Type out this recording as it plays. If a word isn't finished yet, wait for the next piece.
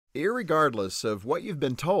Irregardless of what you've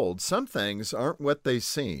been told, some things aren't what they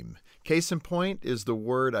seem. Case in point is the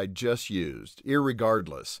word I just used,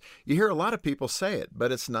 irregardless. You hear a lot of people say it,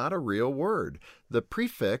 but it's not a real word. The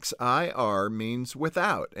prefix IR means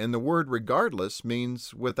without, and the word regardless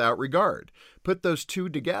means without regard. Put those two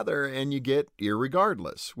together and you get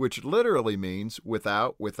irregardless, which literally means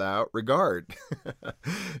without regard.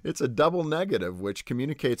 It's a double negative which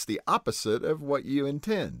communicates the opposite of what you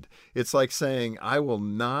intend. It's like saying, I will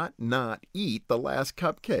not eat the last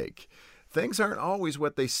cupcake. Things aren't always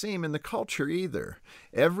what they seem in the culture either.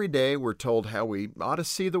 Every day we're told how we ought to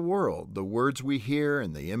see the world. The words we hear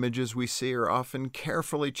and the images we see are often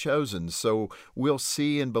carefully chosen, so we'll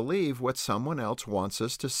see and believe what someone else wants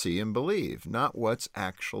us to see and believe, not what's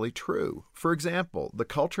actually true. For example, the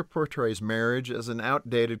culture portrays marriage as an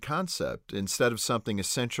outdated concept instead of something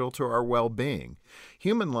essential to our well-being.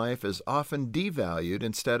 Human life is often devalued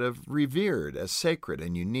instead of revered as sacred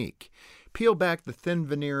and unique. Peel back the thin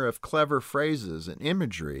veneer of clever phrases and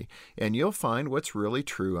imagery, and you'll find what's really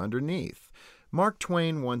true underneath. Mark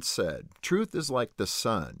Twain once said, "Truth is like the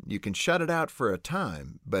sun. You can shut it out for a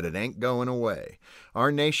time, but it ain't going away." Our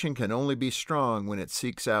nation can only be strong when it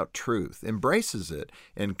seeks out truth, embraces it,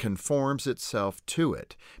 and conforms itself to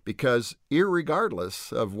it. Because,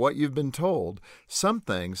 irregardless of what you've been told, some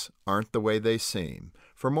things aren't the way they seem.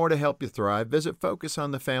 For more to help you thrive, visit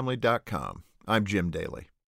FocusOnTheFamily.com. I'm Jim Daly.